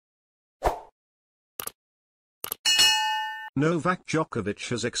Novak Djokovic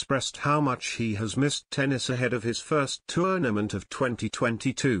has expressed how much he has missed tennis ahead of his first tournament of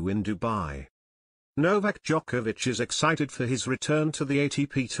 2022 in Dubai. Novak Djokovic is excited for his return to the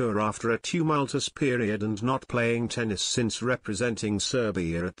ATP Tour after a tumultuous period and not playing tennis since representing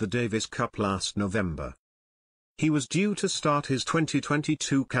Serbia at the Davis Cup last November. He was due to start his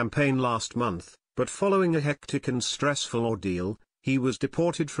 2022 campaign last month, but following a hectic and stressful ordeal, he was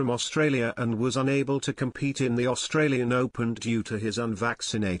deported from Australia and was unable to compete in the Australian Open due to his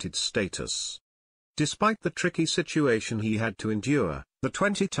unvaccinated status. Despite the tricky situation he had to endure, the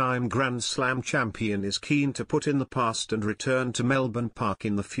 20-time Grand Slam champion is keen to put in the past and return to Melbourne Park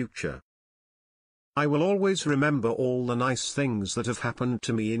in the future. "I will always remember all the nice things that have happened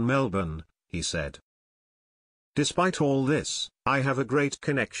to me in Melbourne," he said. "Despite all this, I have a great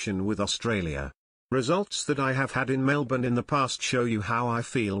connection with Australia. Results that I have had in Melbourne in the past show you how I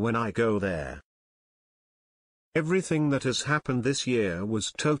feel when I go there. Everything that has happened this year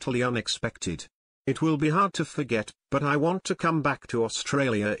was totally unexpected. It will be hard to forget, but I want to come back to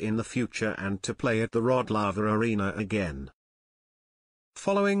Australia in the future and to play at the Rod Laver Arena again."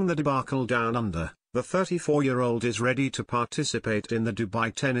 Following the debacle down under, the 34-year-old is ready to participate in the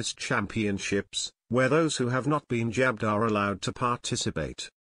Dubai Tennis Championships, where those who have not been jabbed are allowed to participate.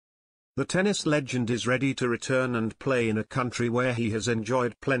 The tennis legend is ready to return and play in a country where he has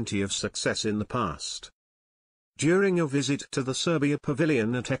enjoyed plenty of success in the past. During a visit to the Serbia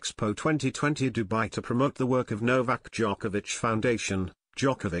Pavilion at Expo 2020 Dubai to promote the work of Novak Djokovic Foundation,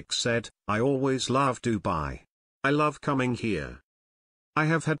 Djokovic said, "I always love Dubai. I love coming here. I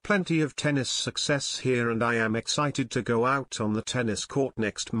have had plenty of tennis success here and I am excited to go out on the tennis court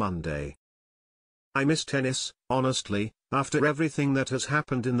next Monday. I miss tennis, honestly, after everything that has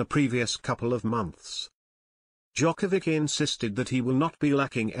happened in the previous couple of months." Djokovic insisted that he will not be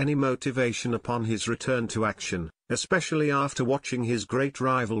lacking any motivation upon his return to action, especially after watching his great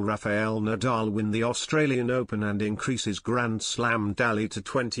rival Rafael Nadal win the Australian Open and increase his Grand Slam tally to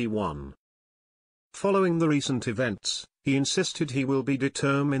 21. Following the recent events, he insisted he will be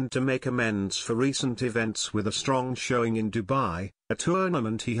determined to make amends for recent events with a strong showing in Dubai, a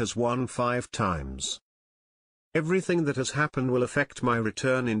tournament he has won 5 times. "Everything that has happened will affect my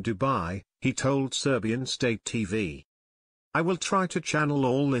return in Dubai," he told Serbian state TV. "I will try to channel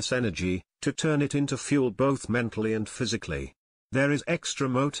all this energy, to turn it into fuel both mentally and physically. There is extra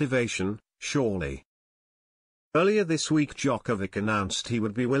motivation, surely." Earlier this week Djokovic announced he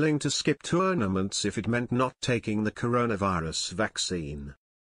would be willing to skip tournaments if it meant not taking the coronavirus vaccine.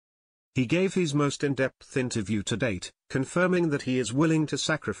 He gave his most in-depth interview to date, confirming that he is willing to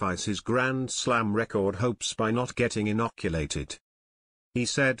sacrifice his Grand Slam record hopes by not getting inoculated. He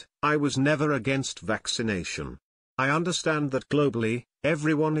said, "I was never against vaccination. I understand that globally,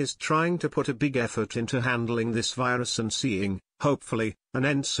 everyone is trying to put a big effort into handling this virus and seeing, hopefully, an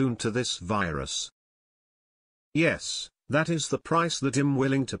end soon to this virus. Yes, that is the price that I'm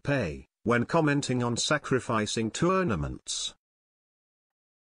willing to pay," when commenting on sacrificing tournaments.